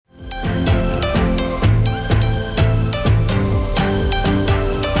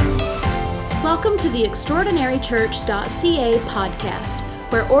to the extraordinarychurch.ca podcast,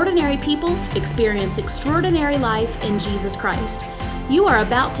 where ordinary people experience extraordinary life in Jesus Christ. You are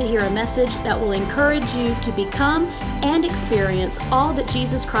about to hear a message that will encourage you to become and experience all that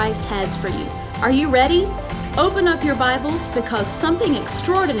Jesus Christ has for you. Are you ready? Open up your Bibles because something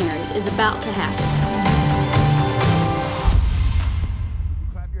extraordinary is about to happen.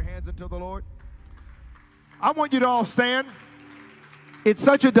 Clap your hands unto the Lord. I want you to all stand. It's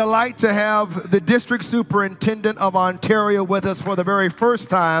such a delight to have the District Superintendent of Ontario with us for the very first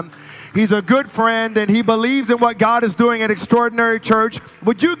time. He's a good friend, and he believes in what God is doing at Extraordinary Church.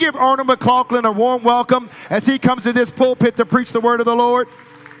 Would you give Arnold McLaughlin a warm welcome as he comes to this pulpit to preach the word of the Lord?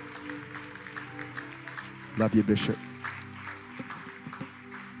 Love you, Bishop.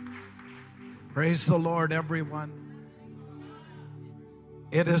 Praise the Lord, everyone.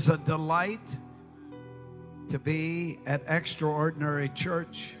 It is a delight to be at Extraordinary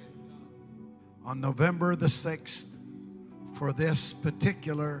Church on November the 6th for this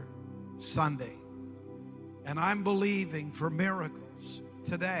particular Sunday. And I'm believing for miracles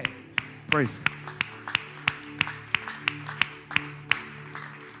today. Praise.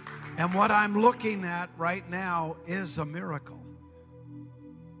 And what I'm looking at right now is a miracle.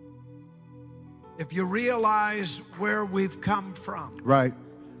 If you realize where we've come from. Right.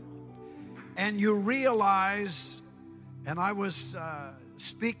 And you realize, and I was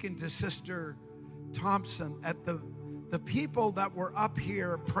speaking to Sister Thompson at the people that were up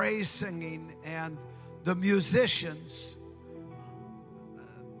here praise singing and the musicians.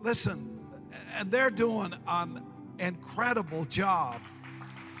 Listen, and they're doing an incredible job.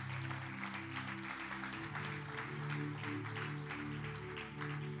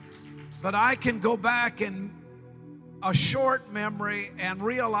 But I can go back in a short memory and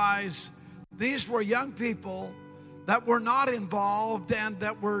realize these were young people that were not involved and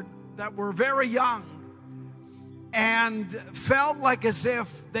that were very young and felt like as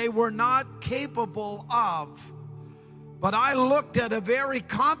if they were not capable of. But I looked at a very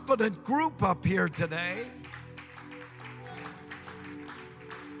confident group up here today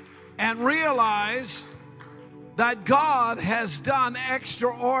and realized that God has done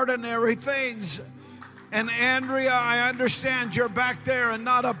extraordinary things. And Andrea, I understand you're back there and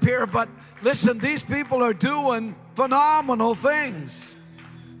not up here, but listen, these people are doing phenomenal things.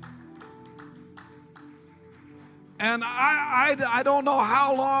 And I don't know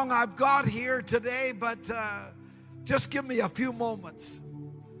how long I've got here today, but just give me a few moments.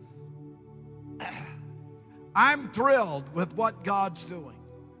 I'm thrilled with what God's doing.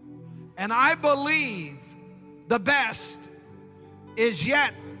 And I believe the best is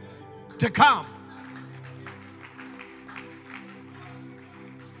yet to come.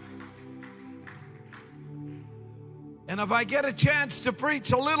 And if I get a chance to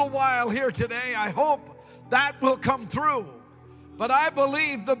preach a little while here today, I hope that will come through. But I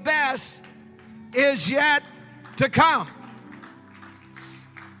believe the best is yet to come.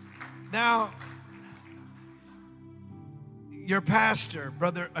 Now, your pastor,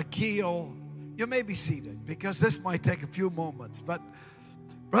 Brother Akil, you may be seated because this might take a few moments. But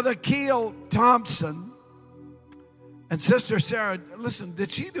Brother Akil Thompson and Sister Sarah, listen,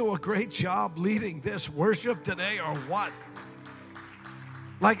 did she do a great job leading this worship today or what?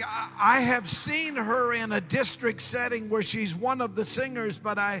 Like, I have seen her in a district setting where she's one of the singers,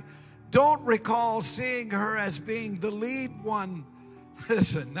 but I don't recall seeing her as being the lead one.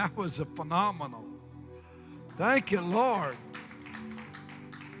 Listen, that was a phenomenal. Thank you, Lord.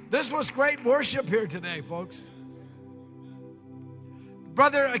 This was great worship here today, folks.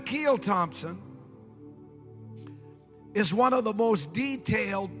 Brother Akil Thompson is one of the most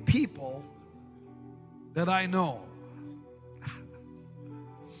detailed people that I know.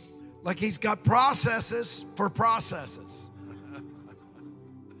 Like, he's got processes for processes.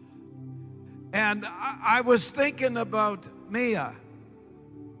 And I was thinking about Mia.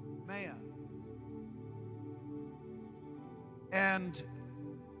 And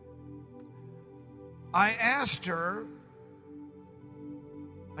I asked her,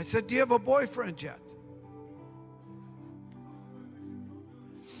 I said, do you have a boyfriend yet?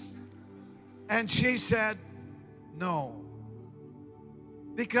 And she said, no.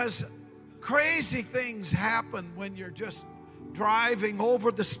 Because crazy things happen when you're just driving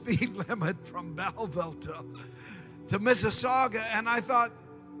over the speed limit from Belleville to Mississauga. And I thought,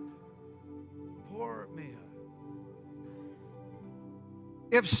 poor Mia.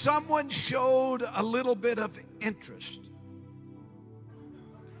 If someone showed a little bit of interest,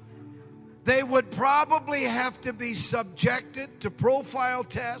 they would probably have to be subjected to profile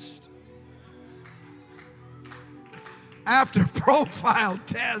test after profile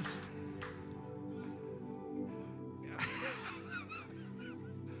test.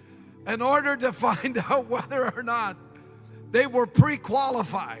 in order to find out whether or not they were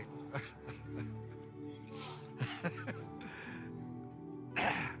pre-qualified.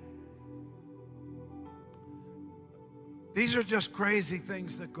 These are just crazy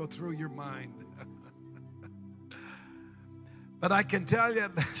things that go through your mind. But I can tell you,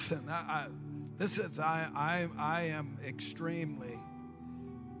 listen, I am extremely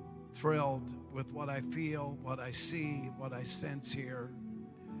thrilled with what I feel, what I see, what I sense here.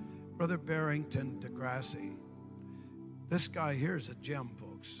 Brother Barrington DeGrassi, this guy here is a gem,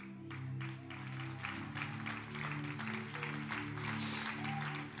 folks.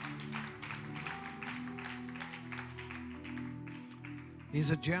 He's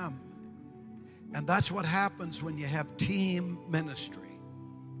a gem. And that's what happens when you have team ministry.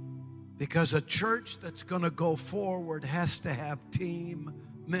 Because a church that's going to go forward has to have team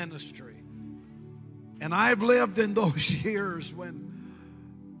ministry. And I've lived in those years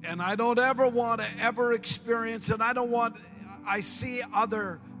and I don't ever want to ever experience, and I see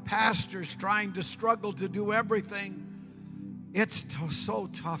other pastors trying to struggle to do everything. It's so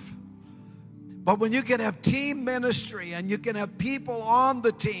tough. But when you can have team ministry and you can have people on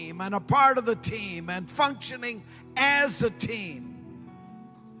the team and a part of the team and functioning as a team,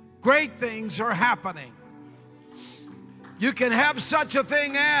 great things are happening. You can have such a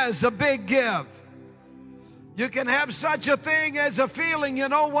thing as a big give. You can have such a thing as a feeling, you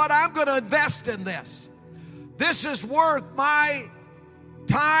know what, I'm going to invest in this. This is worth my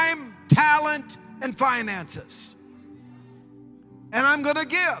time, talent, and finances. And I'm going to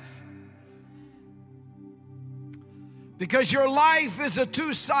give. Because your life is a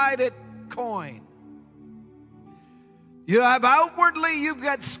two-sided coin. You have outwardly, you've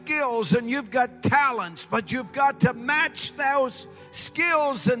got skills and you've got talents, but you've got to match those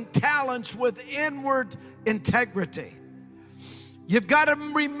skills and talents with inward integrity. You've got to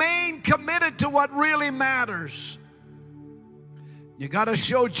remain committed to what really matters. You got to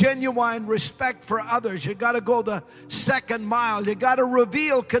show genuine respect for others. You got to go the second mile. You got to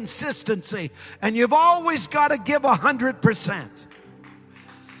reveal consistency. And you've always got to give 100%.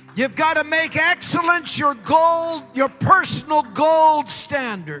 You've got to make excellence your gold, your personal gold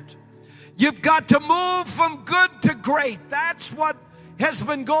standard. You've got to move from good to great. That's what has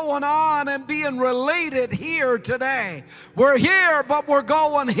been going on and being related here today. We're here, but we're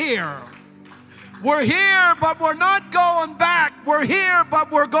going here. We're here, but we're not going back. We're here,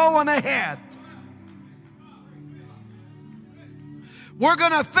 but we're going ahead. We're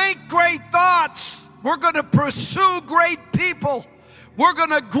going to think great thoughts. We're going to pursue great people. We're going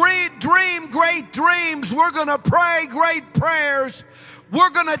to dream great dreams. We're going to pray great prayers.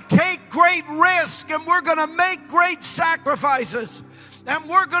 We're going to take great risks, and we're going to make great sacrifices. And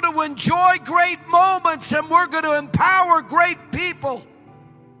we're going to enjoy great moments, and we're going to empower great people.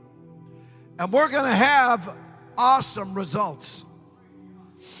 And we're going to have awesome results.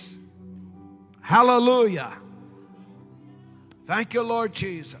 Hallelujah. Thank you, Lord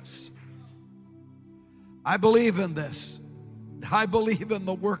Jesus. I believe in this. I believe in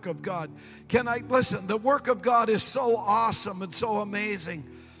the work of God. Can I listen? The work of God is so awesome and so amazing.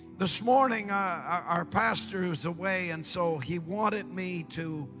 This morning, our pastor is away, and so he wanted me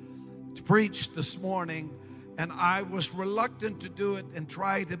to preach this morning. And I was reluctant to do it and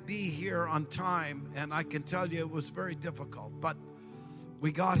try to be here on time. And I can tell you it was very difficult. But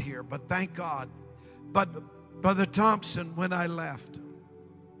we got here. But thank God. But Brother Thompson, when I left,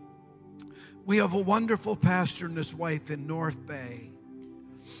 we have a wonderful pastor and his wife in North Bay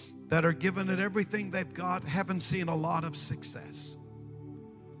that are giving it everything they've got. Haven't seen a lot of success.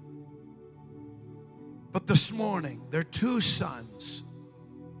 But this morning, their two sons,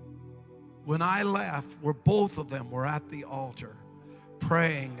 when I left, both of them were at the altar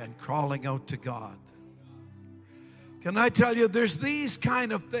praying and calling out to God. Can I tell you, there's these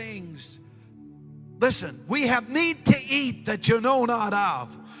kind of things. Listen, we have meat to eat that you know not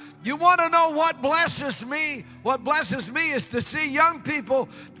of. You want to know what blesses me? What blesses me is to see young people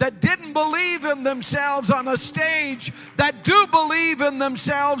that didn't believe in themselves on a stage that do believe in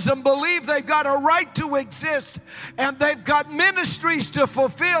themselves and believe they've got a right to exist and they've got ministries to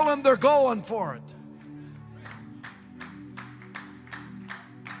fulfill and they're going for it.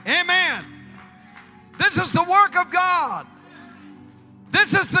 Amen. This is the work of God.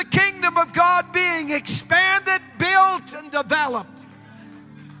 This is the kingdom of God being expanded, built, and developed.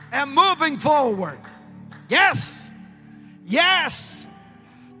 And moving forward. Yes. Yes.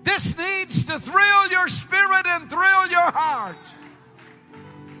 This needs to thrill your spirit and thrill your heart.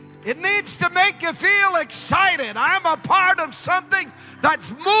 It needs to make you feel excited. I'm a part of something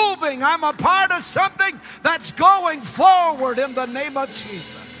that's moving. I'm a part of something that's going forward in the name of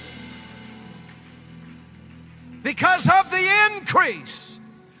Jesus. because of the increase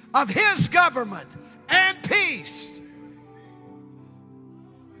of his government and peace.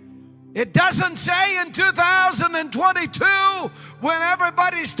 It doesn't say in 2022, when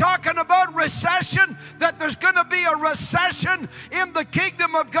everybody's talking about recession, that there's going to be a recession in the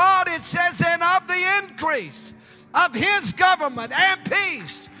kingdom of God. It says, and of the increase of his government and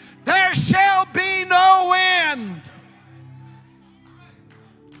peace, there shall be no end.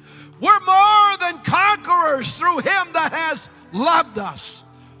 We're more than conquerors through him that has loved us.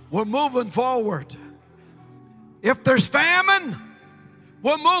 We're moving forward. If there's famine,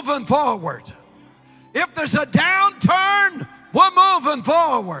 we're moving forward. If there's a downturn, we're moving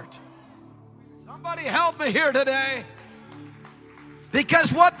forward. Somebody help me here today.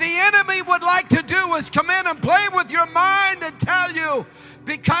 Because what the enemy would like to do is come in and play with your mind and tell you,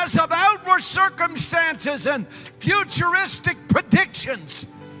 because of outward circumstances and futuristic predictions,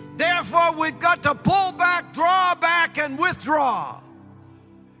 therefore we've got to pull back, draw back, and withdraw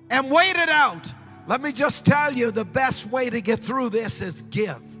and wait it out. Let me just tell you, the best way to get through this is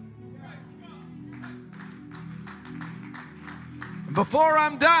give. Before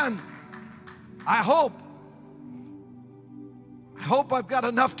I'm done, I hope I've got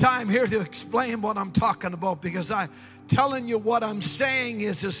enough time here to explain what I'm talking about, because I'm telling you what I'm saying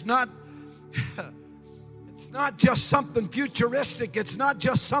is it's not just something futuristic. It's not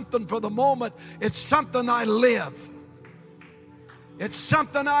just something for the moment. It's something I live. It's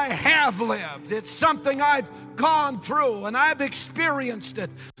something I have lived. It's something I've gone through, and I've experienced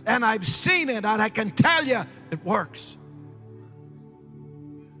it, and I've seen it, and I can tell you it works.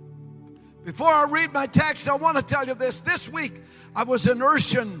 Before I read my text, I want to tell you this. This week, I was in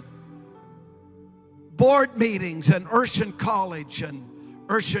Urshan board meetings and Urshan College and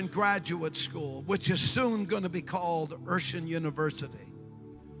Urshan Graduate School, which is soon going to be called Urshan University.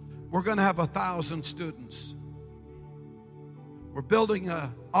 We're going to have 1,000 students. We're building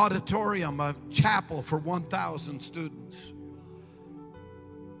an auditorium, a chapel for 1,000 students.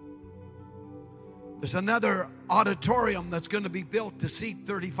 There's another auditorium that's going to be built to seat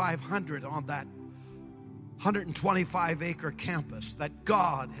 3,500 on that 125-acre campus that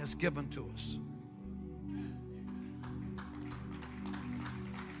God has given to us.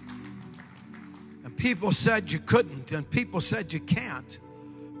 And people said you couldn't, and people said you can't.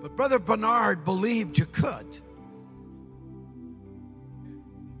 But Brother Bernard believed you could.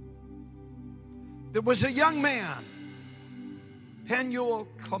 There was a young man, Penuel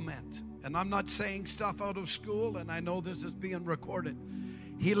Clement, and I'm not saying stuff out of school, and I know this is being recorded.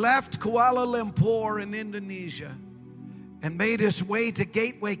 He left Kuala Lumpur in Indonesia and made his way to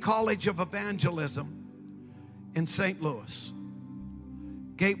Gateway College of Evangelism in St. Louis.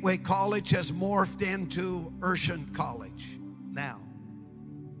 Gateway College has morphed into Urshan College now.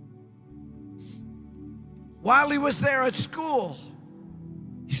 While he was there at school,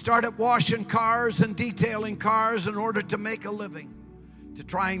 he started washing cars and detailing cars in order to make a living, to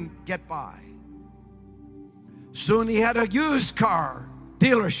try and get by. Soon he had a used car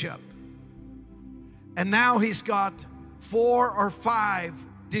dealership. And now he's got 4 or 5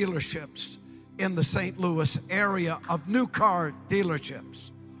 dealerships in the St. Louis area of new car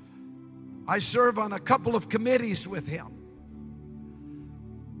dealerships. I serve on a couple of committees with him.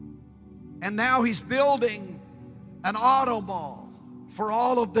 And now he's building an auto mall for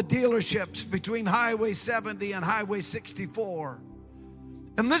all of the dealerships between Highway 70 and Highway 64.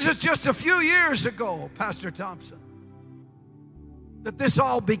 And this is just a few years ago, Pastor Thompson, that this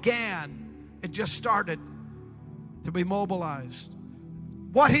all began and just started to be mobilized.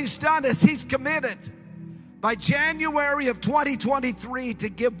 What he's done is he's committed by January of 2023 to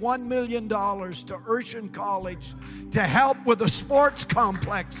give $1 million to Urshan College to help with a sports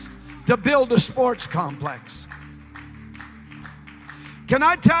complex, to build a sports complex. Can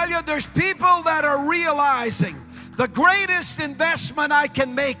I tell you, there's people that are realizing the greatest investment I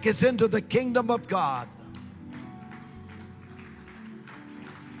can make is into the kingdom of God.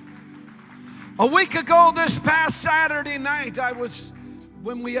 A week ago, this past Saturday night,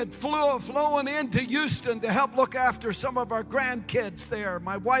 when we had flown into Houston to help look after some of our grandkids there.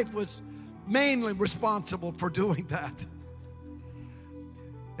 My wife was mainly responsible for doing that.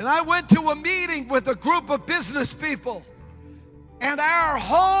 And I went to a meeting with a group of business people. And our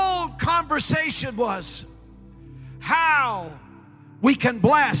whole conversation was how we can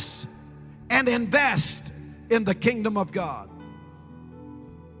bless and invest in the kingdom of God.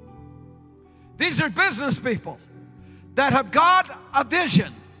 These are business people that have got a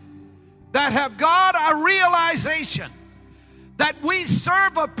vision, that have got a realization that we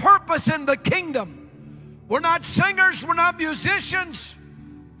serve a purpose in the kingdom. We're not singers, we're not musicians,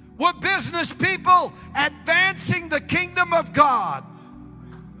 We're business people advancing the kingdom of God.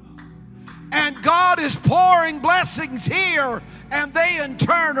 And God is pouring blessings here, and they in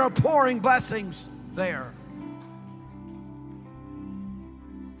turn are pouring blessings there.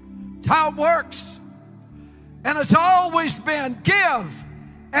 It's how it works. And it's always been give,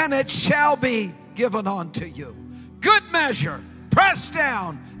 and it shall be given unto you. Good measure, pressed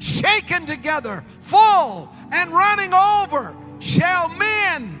down, shaken together, full and running over, shall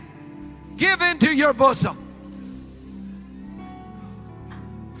men give into your bosom.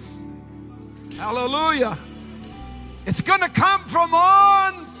 Hallelujah. It's going to come from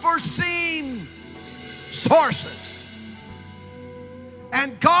unforeseen sources.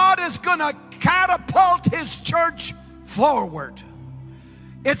 And God is going to catapult His church forward.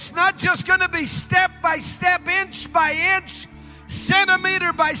 It's not just going to be step by step, inch by inch,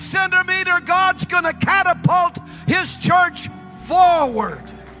 centimeter by centimeter. God's going to catapult His church forward.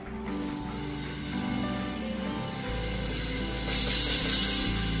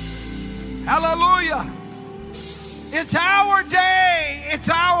 Hallelujah. It's our day. It's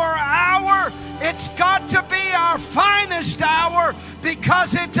our hour. It's got to be our finest hour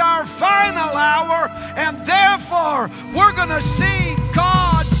because it's our final hour. And therefore, we're going to see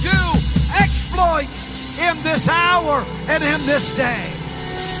God do exploits in this hour and in this day.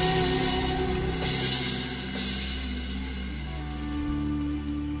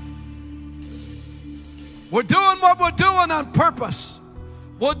 We're doing what we're doing on purpose.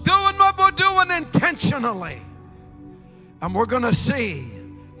 We're doing what we're doing intentionally. And we're going to see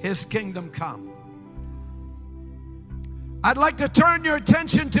His kingdom come. I'd like to turn your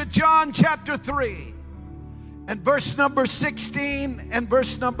attention to John chapter 3 and verse number 16 and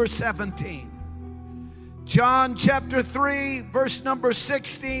verse number 17. John chapter 3, verse number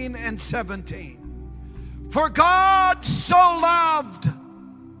 16 and 17. For God so loved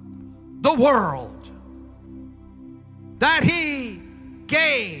the world that He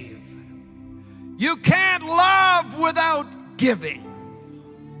gave. You can't love without giving.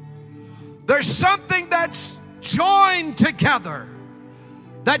 There's something that's joined together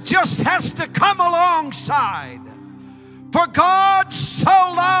that just has to come alongside. For God so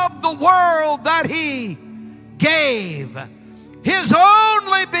loved the world that He gave His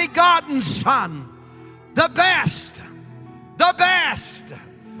only begotten Son, the best,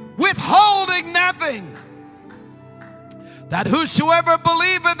 withholding nothing, that whosoever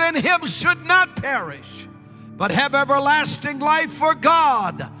believeth in Him should not perish, but have everlasting life. For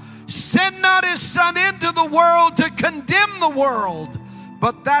God sent not His Son into the world to condemn the world,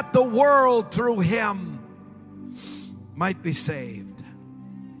 but that the world through Him might be saved.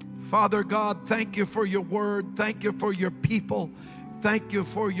 Father God, thank You for Your word. Thank You for Your people. Thank You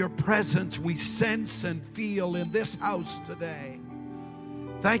for Your presence we sense and feel in this house today.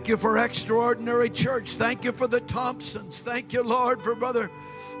 Thank You for Extraordinary Church. Thank You for the Thompsons. Thank You, Lord, for Brother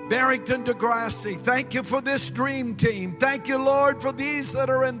Barrington DeGrassi. Thank You for this dream team. Thank You, Lord, for these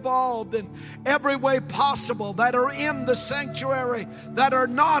that are involved in every way possible, that are in the sanctuary, that are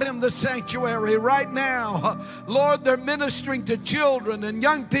not in the sanctuary right now. Lord, they're ministering to children and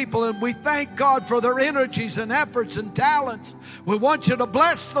young people, and we thank God for their energies and efforts and talents. We want You to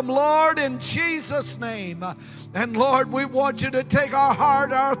bless them, Lord, in Jesus' name. And Lord, we want You to take our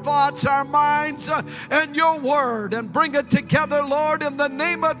heart, our thoughts, our minds, and Your word and bring it together, Lord, in the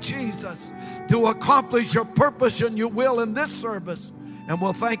name of Jesus, to accomplish Your purpose and Your will in this service. And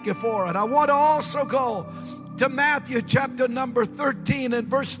we'll thank You for it. I want to also go to Matthew chapter number 13 and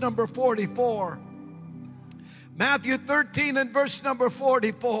verse number 44. Matthew 13 and verse number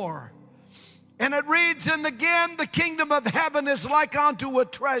 44. And it reads, and again, the kingdom of heaven is like unto a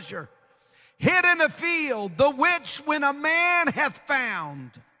treasure hid in a field, the which when a man hath found,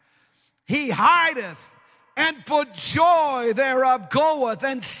 he hideth, and for joy thereof goeth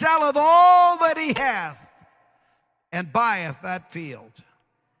and selleth all that he hath, and buyeth that field.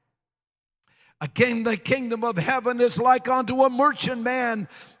 Again, the kingdom of heaven is like unto a merchant man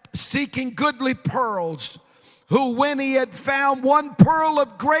seeking goodly pearls, who when he had found one pearl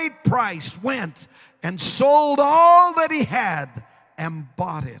of great price, went and sold all that he had and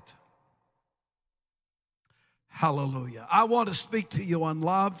bought it. Hallelujah. I want to speak to you on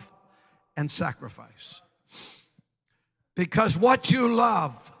love and sacrifice. Because what you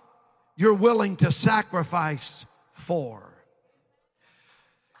love, you're willing to sacrifice for.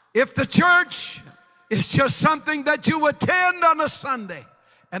 If the church is just something that you attend on a Sunday,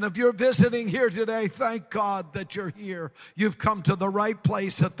 and if you're visiting here today, thank God that you're here. You've come to the right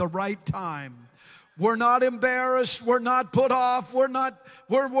place at the right time. We're not embarrassed. We're not put off. We're not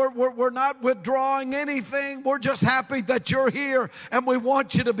withdrawing anything. We're just happy that you're here, and we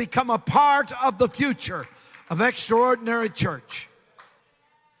want you to become a part of the future of Extraordinary Church.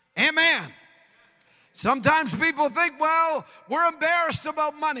 Amen. Sometimes people think, well, we're embarrassed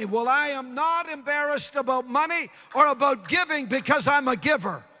about money. Well, I am not embarrassed about money or about giving because I'm a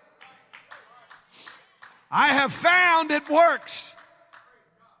giver. I have found it works.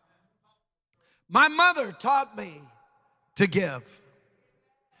 My mother taught me to give.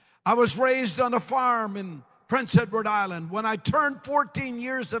 I was raised on a farm in Prince Edward Island. When I turned 14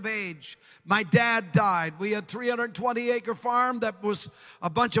 years of age, my dad died. We had a 320-acre farm that was a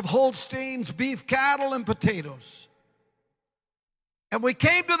bunch of Holsteins, beef cattle, and potatoes. And we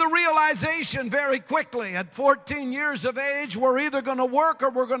came to the realization very quickly at 14 years of age, we're either going to work or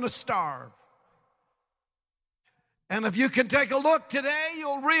we're going to starve. And if you can take a look today,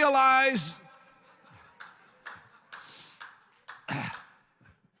 you'll realize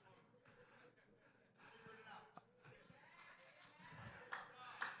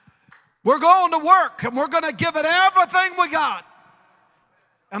we're going to work, and we're going to give it everything we got.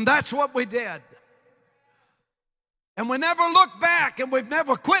 And that's what we did. And we never looked back, and we've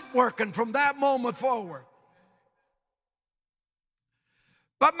never quit working from that moment forward.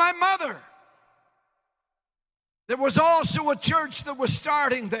 But my mother, there was also a church that was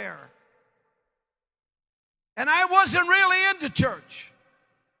starting there. And I wasn't really into church.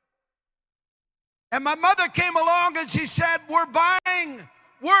 And my mother came along and she said, we're buying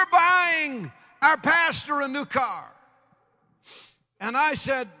our pastor a new car. And I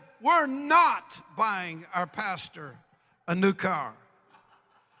said, we're not buying our pastor a new car.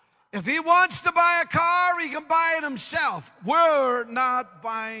 If he wants to buy a car, he can buy it himself. We're not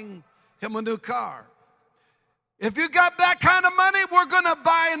buying him a new car. If you got that kind of money, we're going to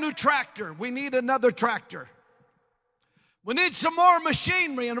buy a new tractor. We need another tractor. We need some more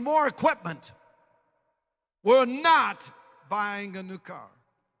machinery and more equipment. We're not buying a new car.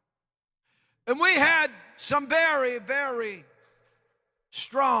 And we had some very, very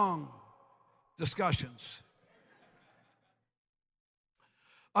strong discussions.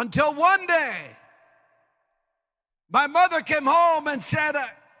 Until one day, my mother came home and said,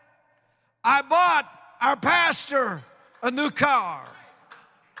 I bought our pastor a new car,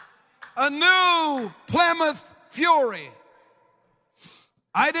 a new Plymouth Fury.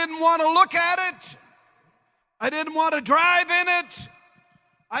 I didn't want to look at it. I didn't want to drive in it.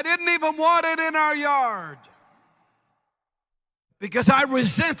 I didn't even want it in our yard because I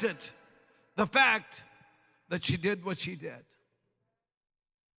resented the fact that she did what she did.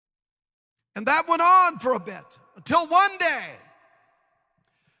 And that went on for a bit until one day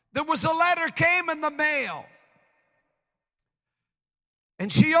there was a letter came in the mail. And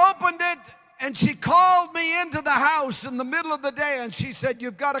she opened it and she called me into the house in the middle of the day and she said,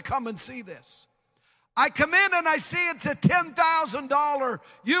 you've got to come and see this. I come in and I see it's a $10,000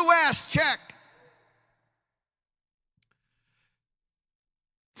 U.S. check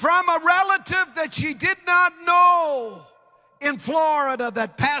from a relative that she did not know in Florida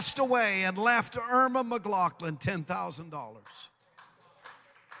that passed away and left Irma McLaughlin $10,000.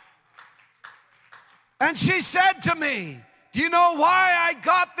 And she said to me, do you know why I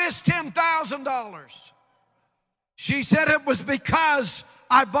got this $10,000? She said it was because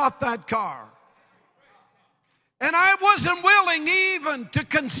I bought that car. And I wasn't willing even to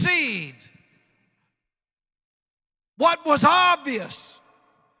concede what was obvious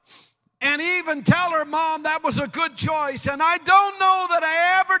and even tell her, Mom, that was a good choice. And I don't know that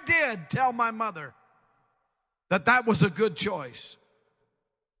I ever did tell my mother that that was a good choice.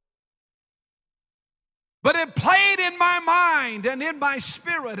 But it played in my mind and in my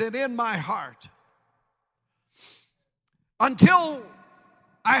spirit and in my heart until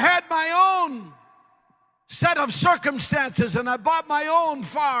I had my own set of circumstances and I bought my own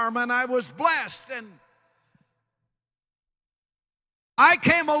farm and I was blessed. And I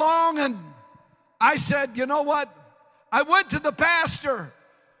came along and I said, you know what? I went to the pastor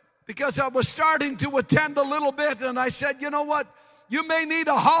because I was starting to attend a little bit, and I said, you know what? You may need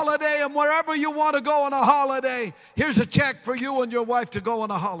a holiday, and wherever you want to go on a holiday, here's a check for you and your wife to go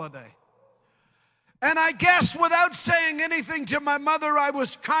on a holiday. And I guess without saying anything to my mother, I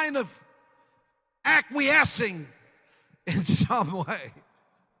was kind of acquiescing in some way.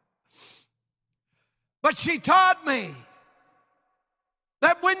 But she taught me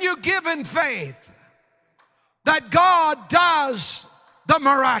that when you give in faith, that God does the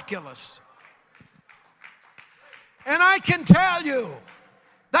miraculous. And I can tell you,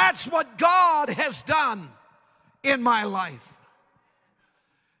 that's what God has done in my life.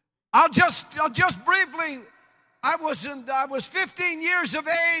 I'll just briefly, I was 15 years of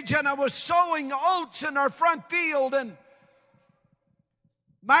age, and I was sowing oats in our front field, and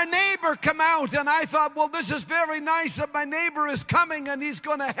my neighbor came out, and I thought, well, this is very nice that my neighbor is coming and he's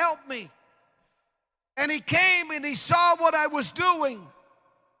going to help me. And he came and he saw what I was doing.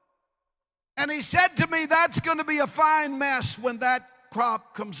 And he said to me, that's going to be a fine mess when that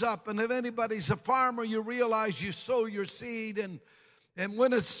crop comes up. And if anybody's a farmer, you realize you sow your seed, and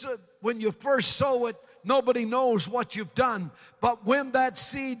when you first sow it, nobody knows what you've done. But when that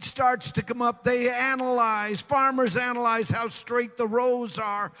seed starts to come up, farmers analyze how straight the rows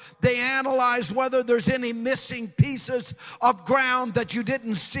are. They analyze whether there's any missing pieces of ground that you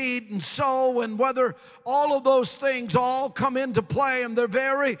didn't seed and sow, and whether all of those things all come into play. And they're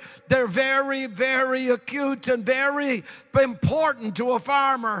very, very acute and very important to a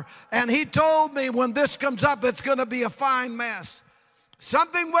farmer. And he told me, when this comes up, it's going to be a fine mess.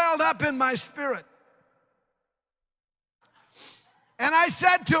 Something welled up in my spirit. And I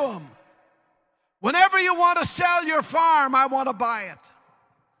said to him, whenever you want to sell your farm, I want to buy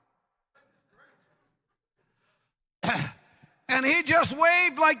it. And he just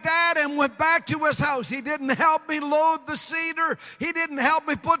waved like that and went back to his house. He didn't help me load the cedar. He didn't help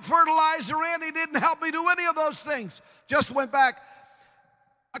me put fertilizer in. He didn't help me do any of those things. Just went back.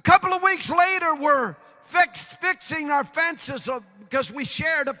 A couple of weeks later, we're fixing our fences because we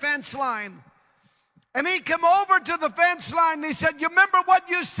shared a fence line. And he came over to the fence line and he said, you remember what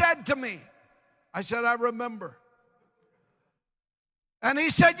you said to me? I said, I remember. And he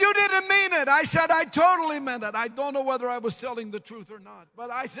said, you didn't mean it. I said, I totally meant it. I don't know whether I was telling the truth or not, but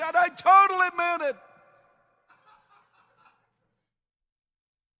I said, I totally meant it.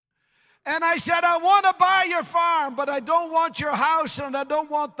 And I said, I want to buy your farm, but I don't want your house and I don't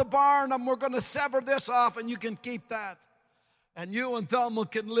want the barn, and we're going to sever this off and you can keep that. And you and Thelma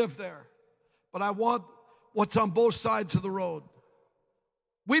can live there. But I want what's on both sides of the road.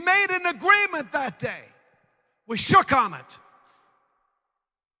 We made an agreement that day. We shook on it.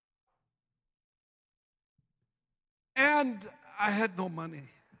 And I had no money.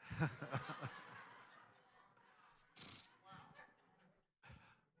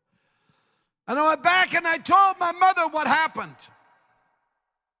 And I went back and I told my mother what happened.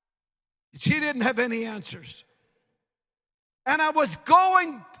 She didn't have any answers. And I was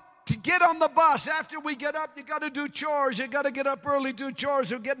going to get on the bus. After we get up, you got to do chores. You got to get up early, do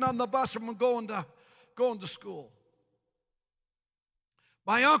chores. We're getting on the bus and we're going to school.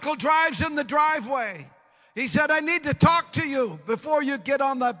 My uncle drives in the driveway. He said, I need to talk to you before you get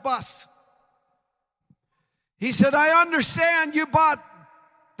on that bus. He said, I understand you bought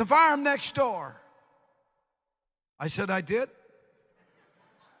the farm next door. I said, I did?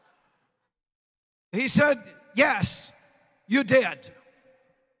 He said, yes, you did.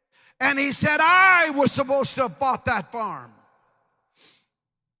 And he said, I was supposed to have bought that farm.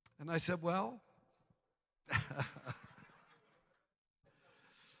 And I said, well,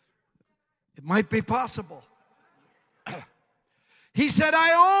 it might be possible. He said,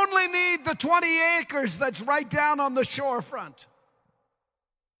 I only need the 20 acres that's right down on the shorefront.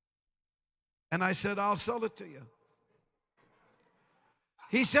 And I said, I'll sell it to you.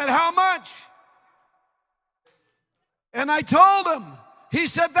 He said, how much? And I told him. He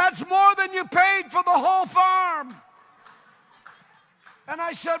said, that's more than you paid for the whole farm. And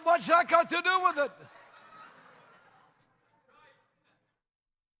I said, what's that got to do with it?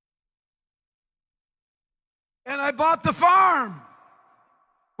 And I bought the farm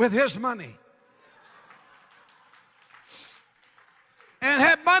with his money. And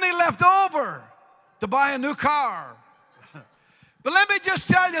had money left over to buy a new car. But let me just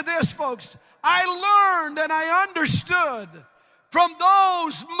tell you this, folks. I learned and I understood from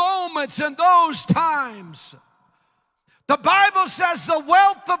those moments and those times. The Bible says the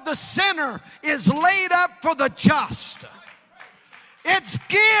wealth of the sinner is laid up for the just. It's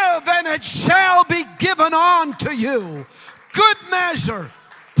give and it shall be given unto you. Good measure,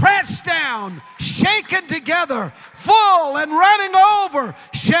 pressed down, shaken together, full and running over,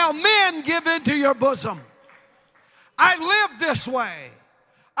 shall men give into your bosom. I live this way.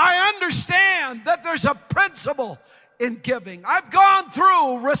 I understand that there's a principle in giving. I've gone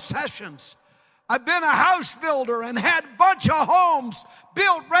through recessions. I've been a house builder and had a bunch of homes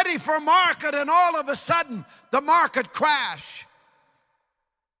built ready for market, and all of a sudden the market crashed.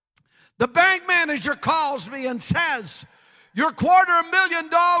 The bank manager calls me and says, your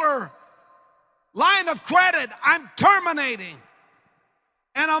 $250,000 line of credit, I'm terminating.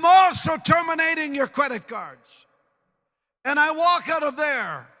 And I'm also terminating your credit cards. And I walk out of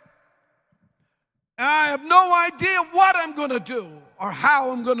there. And I have no idea what I'm going to do. or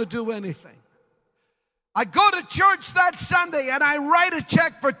how I'm going to do anything. I go to church that Sunday and I write a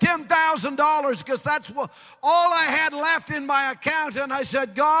check for $10,000 because that's all I had left in my account. And I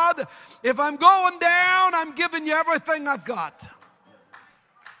said, God, if I'm going down, I'm giving you everything I've got.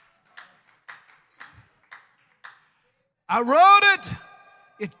 I wrote it,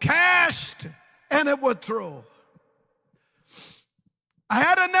 it cashed, and it went through. I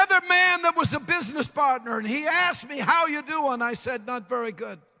had another man that was a business partner, and he asked me, how you doing? I said, not very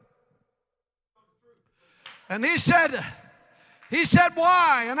good. And he said,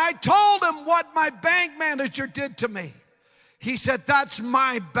 why? And I told him what my bank manager did to me. He said, that's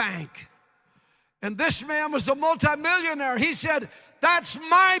my bank. And this man was a multimillionaire. He said, that's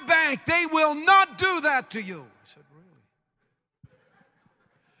my bank. They will not do that to you. I said, really?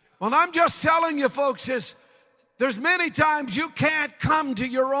 Well, I'm just telling you, folks, there's many times you can't come to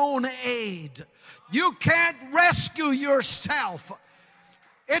your own aid. You can't rescue yourself.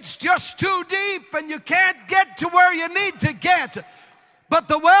 It's just too deep and you can't get to where you need to get. But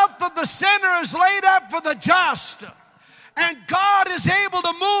the wealth of the sinner is laid up for the just. And God is able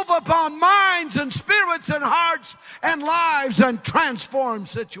to move upon minds and spirits and hearts and lives and transform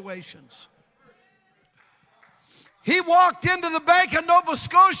situations. He walked into the bank in Nova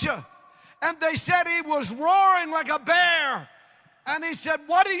Scotia and they said he was roaring like a bear. And he said,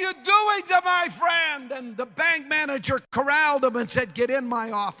 what are you doing to my friend? And the bank manager corralled him and said, get in my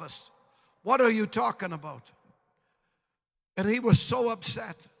office. What are you talking about? And he was so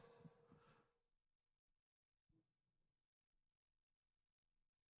upset.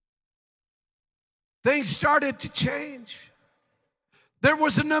 Things started to change. There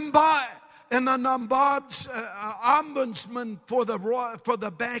was an ombudsman for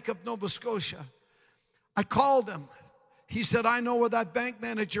the Bank of Nova Scotia. I called him. He said, I know where that bank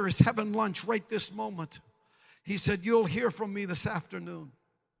manager is having lunch right this moment. He said, you'll hear from me this afternoon.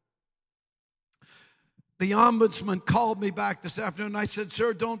 The ombudsman called me back this afternoon. I said,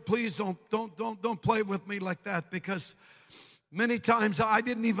 sir, please don't play with me like that, because many times I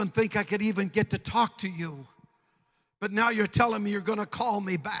didn't even think I could even get to talk to you. But now you're telling me you're going to call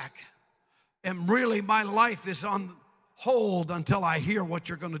me back. And really my life is on hold until I hear what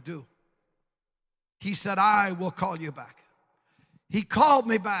you're going to do. He said, I will call you back. He called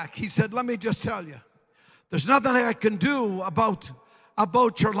me back. He said, let me just tell you, there's nothing I can do about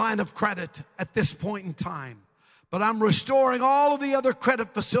your line of credit at this point in time. But I'm restoring all of the other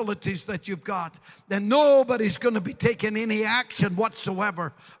credit facilities that you've got. And nobody's going to be taking any action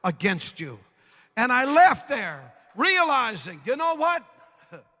whatsoever against you. And I left there realizing, you know what?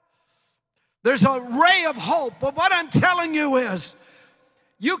 There's a ray of hope. But what I'm telling you is,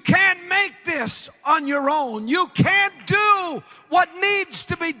 you can't make this on your own. You can't do what needs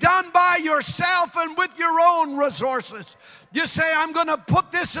to be done by yourself and with your own resources. You say, I'm going to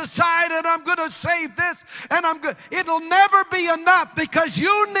put this aside and I'm going to save this and it'll never be enough, because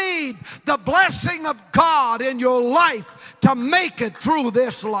you need the blessing of God in your life to make it through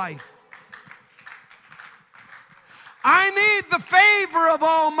this life. I need the favor of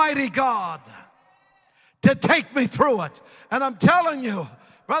Almighty God to take me through it. And I'm telling you,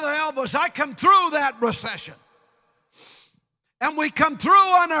 Brother Elvis, I come through that recession. And we come through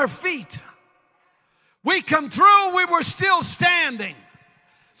on our feet. We come through, we were still standing.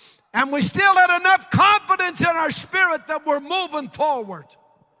 And we still had enough confidence in our spirit that we're moving forward.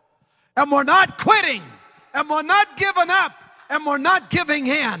 And we're not quitting. And we're not giving up. And we're not giving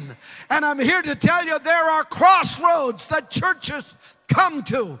in. And I'm here to tell you, there are crossroads that churches come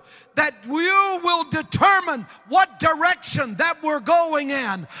to, that you will determine what direction that we're going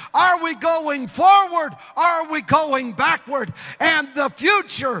in. Are we going forward? Are we going backward? And the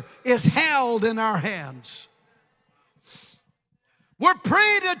future is held in our hands. We're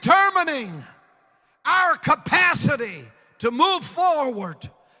predetermining our capacity to move forward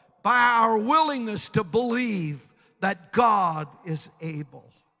by our willingness to believe that God is able.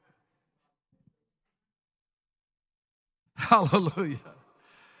 Hallelujah.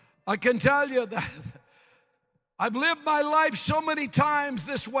 I can tell you that I've lived my life so many times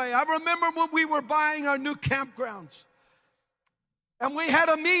this way. I remember when we were buying our new campgrounds, and we had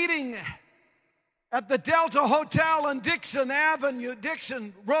a meeting at the Delta Hotel on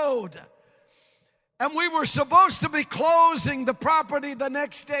Dixon Road. And we were supposed to be closing the property the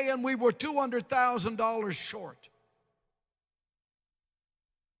next day, and we were $200,000 short.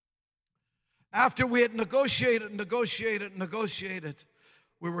 After we had negotiated,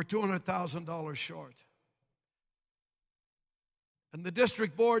 we were $200,000 short. And the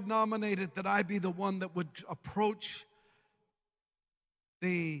district board nominated that I be the one that would approach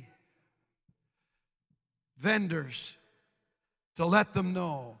the vendors to let them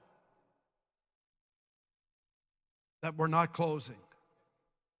know that we're not closing.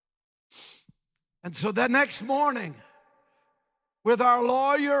 And so the next morning, with our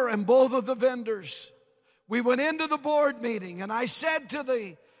lawyer and both of the vendors, we went into the board meeting, and I said to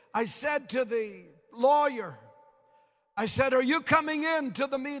the lawyer, I said, "Are you coming in to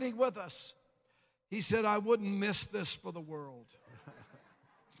the meeting with us?" He said, "I wouldn't miss this for the world."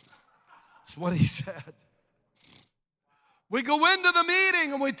 That's what he said. We go into the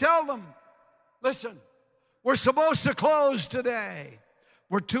meeting and we tell them, "Listen, we're supposed to close today.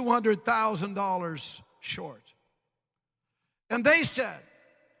 We're $200,000 short." And they said,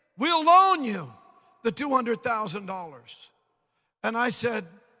 "We'll loan you the $200,000. And I said,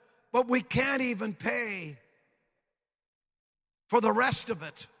 "But we can't even pay for the rest of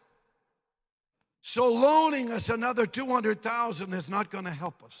it. So loaning us another $200,000 is not going to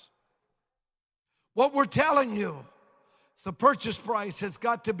help us. What we're telling you is the purchase price has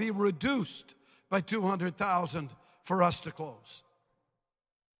got to be reduced by $200,000 for us to close."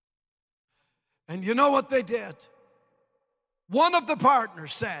 And you know what they did? One of the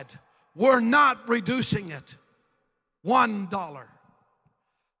partners said, "We're not reducing it $1.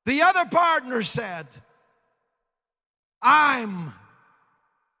 The other partner said, "I'm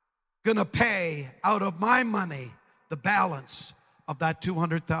going to pay out of my money the balance of that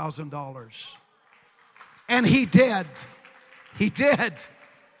 $200,000. And he did. He did.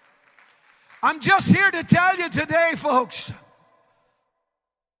 I'm just here to tell you today, folks,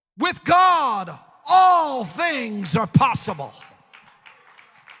 with God, all things are possible.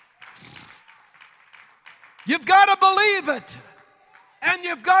 You've got to believe it, and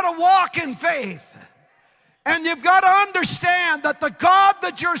you've got to walk in faith, and you've got to understand that the God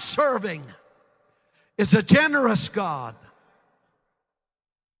that you're serving is a generous God.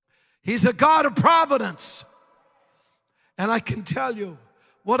 He's a God of providence. And I can tell you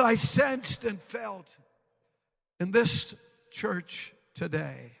what I sensed and felt in this church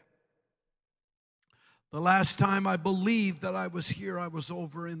today. The last time I believe that I was here, I was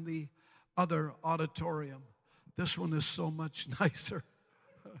over in the other auditorium. This one is so much nicer.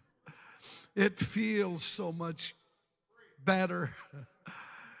 It feels so much better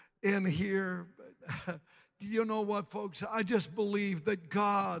in here. Do you know what, folks? I just believe that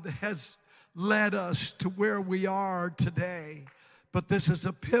God has led us to where we are today. But this is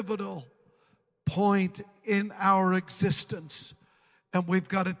a pivotal point in our existence. And we've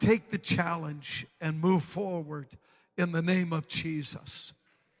got to take the challenge and move forward in the name of Jesus.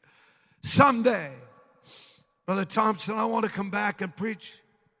 Someday, Brother Thompson, I want to come back and preach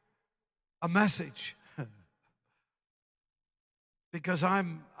a message. Because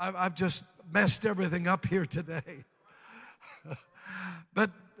I've just messed everything up here today.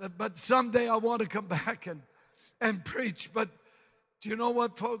 But someday I want to come back and preach. But do you know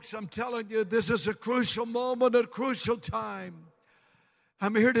what, folks? I'm telling you, this is a crucial moment, a crucial time.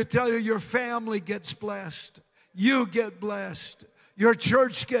 I'm here to tell you, your family gets blessed. You get blessed. Your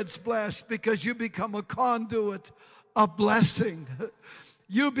church gets blessed because you become a conduit of blessing.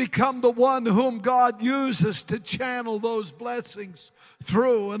 You become the one whom God uses to channel those blessings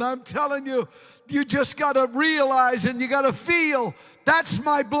through. And I'm telling you, you just got to realize and you got to feel, that's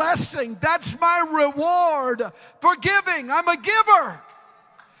my blessing. That's my reward for giving. I'm a giver.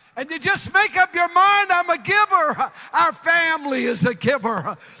 And you just make up your mind, I'm a giver. Our family is a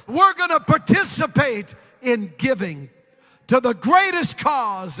giver. We're going to participate in giving to the greatest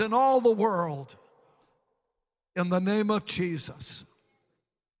cause in all the world. In the name of Jesus.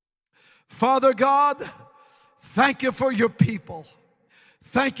 Father God, thank you for your people.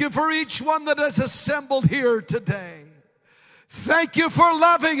 Thank you for each one that has assembled here today. Thank you for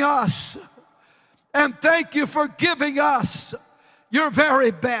loving us. And thank you for giving us your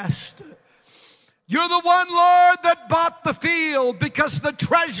very best. You're the one, Lord, that bought the field because the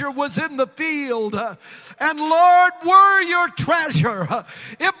treasure was in the field. And Lord, we're your treasure.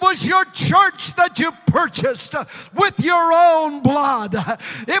 It was your church that you purchased with your own blood.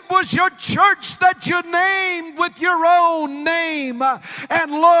 It was your church that you named with your own name.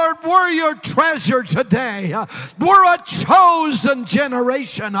 And Lord, we're your treasure today. We're a chosen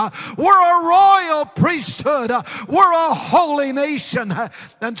generation. We're a royal priesthood. We're a holy nation.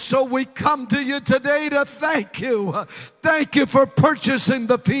 And so we come to you today to thank you. Thank you for purchasing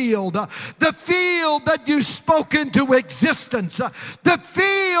the field that you spoke into existence, the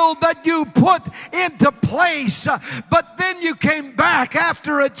field that you put into place, but then you came back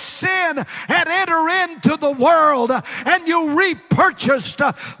after it sin had entered into the world, and you repurchased,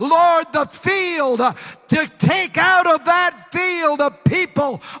 Lord, the field, to take out of that field a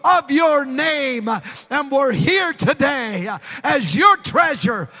people of your name. And we're here today as your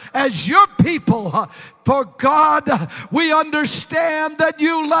treasure, as your people. For God, we understand that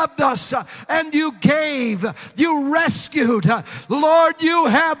you loved us and you gave, you rescued. Lord, you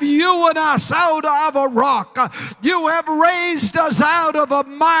have hewn us out of a rock. You have raised us out of a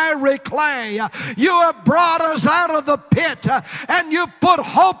miry clay. You have brought us out of the pit, and you put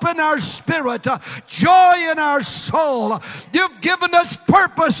hope in our spirit, joy in our soul. You've given us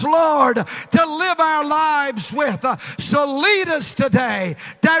purpose, Lord, to live our lives with. So lead us today.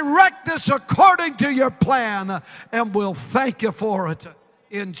 Direct us according to your plan, and we'll thank you for it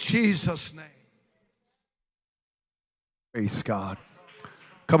in Jesus' name. Praise God.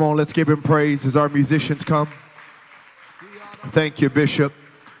 Come on, let's give him praise as our musicians come. Thank you, Bishop.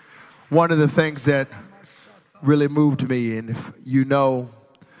 One of the things that really moved me, and if you know,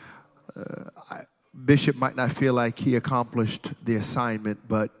 Bishop might not feel like he accomplished the assignment,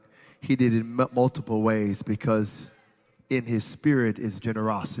 but he did it in multiple ways, because in his spirit is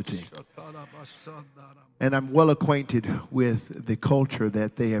generosity. And I'm well acquainted with the culture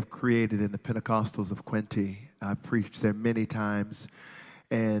that they have created in the Pentecostals of Quinte. I've preached there many times.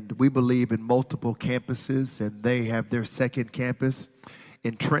 And we believe in multiple campuses, and they have their second campus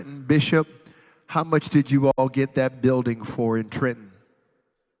in Trenton. Bishop, how much did you all get that building for in Trenton?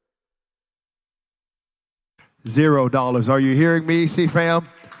 $0. Are you hearing me, C-Fam?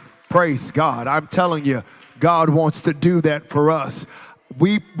 Praise God. I'm telling you, God wants to do that for us.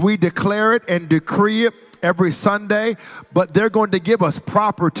 We declare it and decree it every Sunday, but they're going to give us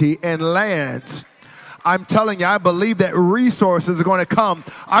property and lands. I'm telling you, I believe that resources are going to come.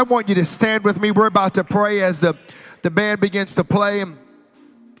 I want you to stand with me. We're about to pray as the band begins to play. And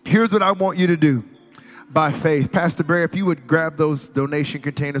here's what I want you to do by faith. Pastor Barry, if you would grab those donation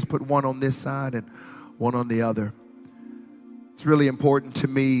containers, put one on this side and one on the other. It's really important to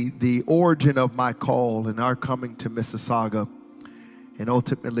me, the origin of my call and our coming to Mississauga. And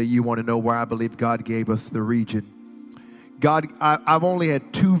ultimately, you want to know where I believe God gave us the region. I've only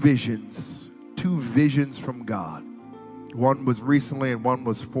had two visions from God. One was recently, and one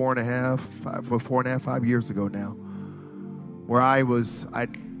was 5 years ago now, where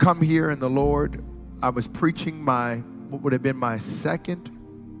I'd come here in the Lord. I was preaching what would have been my second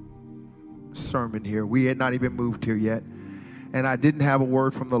sermon here. We had not even moved here yet, and I didn't have a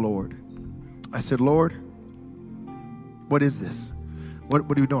word from the Lord. I said, Lord, what is this? What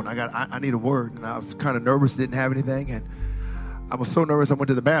are you doing? I need a word. And I was kind of nervous, didn't have anything, and I was so nervous I went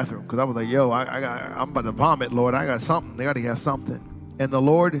to the bathroom, because I was like, I'm about to vomit, Lord. I got something. They got to have something. And the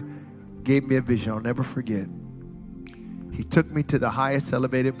Lord gave me a vision I'll never forget. He took me to the highest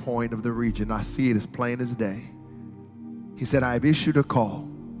elevated point of the region. I see it as plain as day. He said, I have issued a call.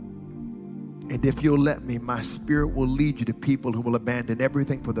 And if you'll let me, my spirit will lead you to people who will abandon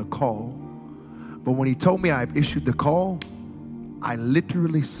everything for the call. But when he told me I've issued the call, I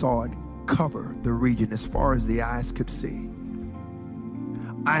literally saw it cover the region as far as the eyes could see.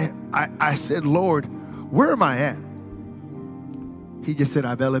 I said, Lord, where am I at? He just said,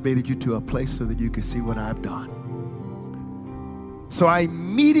 I've elevated you to a place so that you can see what I've done. So I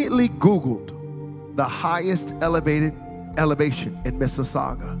immediately Googled the highest elevation in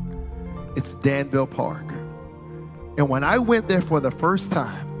Mississauga. It's Danville Park. And when I went there for the first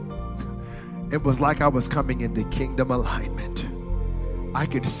time, it was like I was coming into kingdom alignment. I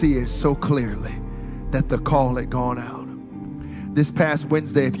could see it so clearly that the call had gone out. This past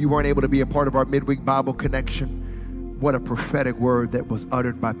Wednesday, if you weren't able to be a part of our midweek Bible connection, what a prophetic word that was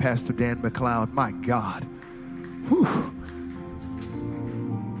uttered by Pastor Dan McLeod. My God. Whew.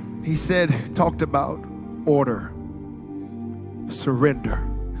 He talked about order, surrender.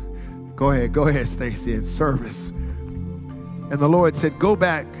 Go ahead, Stacy, in service. And the Lord said, go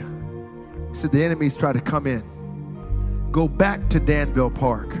back. He said, the enemies try to come in. Go back to Danville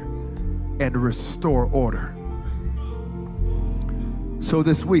Park and restore order. So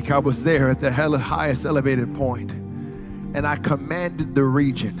this week I was there at the highest elevated point, and I commanded the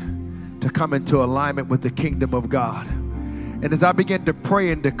region to come into alignment with the kingdom of God. And as I began to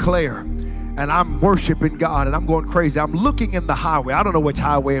pray and declare, and I'm worshiping God, and I'm going crazy, I'm looking in the highway. I don't know which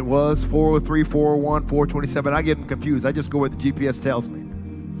highway it was, 403, 401, 427. I get them confused. I just go where the GPS tells me.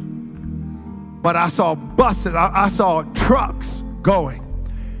 But I saw buses, I saw trucks going.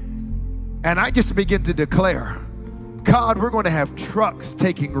 And I just began to declare, God, we're going to have trucks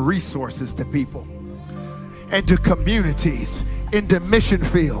taking resources to people and to communities, into mission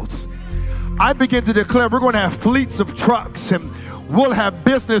fields. I begin to declare we're going to have fleets of trucks, and we'll have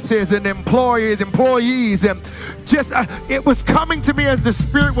businesses and employees, and just it was coming to me as the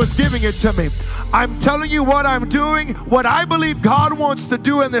Spirit was giving it to me. I'm telling you what I'm doing, what I believe God wants to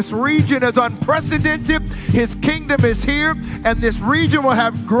do in this region is unprecedented. His kingdom is here, and this region will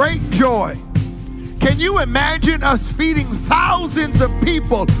have great joy. Can you imagine us feeding thousands of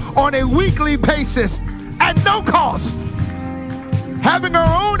people on a weekly basis at no cost? Having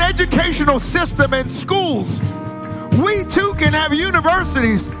our own educational system and schools. We too can have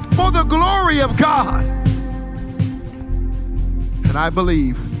universities for the glory of God. And I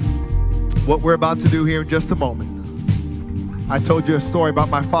believe what we're about to do here in just a moment. I told you a story about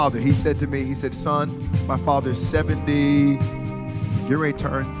my father. He said to me, he said, son, my father's 70, you're ready to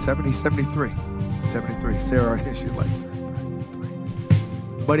turn 70, 73. 73. Sarah, she's like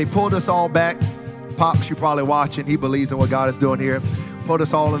 33. But he pulled us all back. Pops, you're probably watching. He believes in what God is doing here. Pulled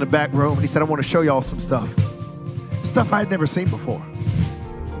us all in the back room. And he said, I want to show y'all some stuff. Stuff I had never seen before.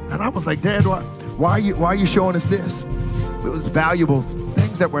 And I was like, Dad, why are you showing us this? It was valuable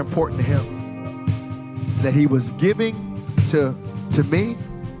things that were important to him, that he was giving to me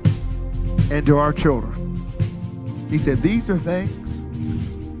and to our children. He said, these are things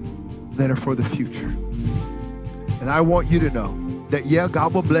that are for the future. And I want you to know that, yeah,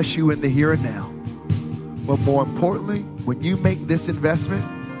 God will bless you in the here and now. But more importantly, when you make this investment,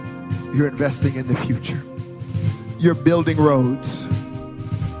 you're investing in the future. You're building roads.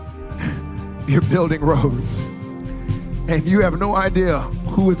 You're building roads. And you have no idea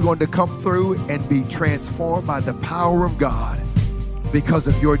who is going to come through and be transformed by the power of God because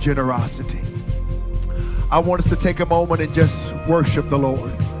of your generosity. I want us to take a moment and just worship the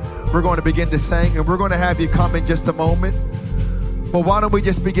Lord. We're going to begin to sing, and we're going to have you come in just a moment. But why don't we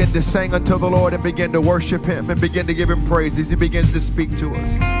just begin to sing unto the Lord and begin to worship him and begin to give him praise as he begins to speak to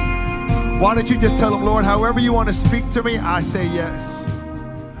us. Why don't you just tell him, Lord, however you want to speak to me, I say yes.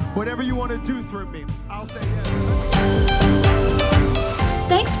 Whatever you want to do through me, I'll say yes.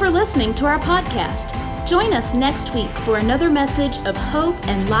 Thanks for listening to our podcast. Join us next week for another message of hope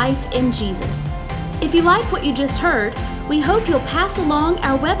and life in Jesus. If you like what you just heard, we hope you'll pass along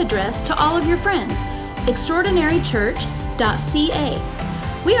our web address to all of your friends, extraordinarychurch.ca.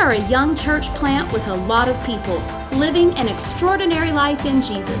 We are a young church plant with a lot of people living an extraordinary life in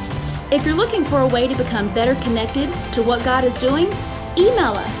Jesus. If you're looking for a way to become better connected to what God is doing,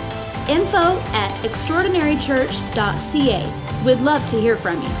 email us, info@extraordinarychurch.ca. We'd love to hear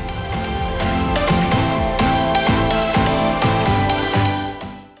from you.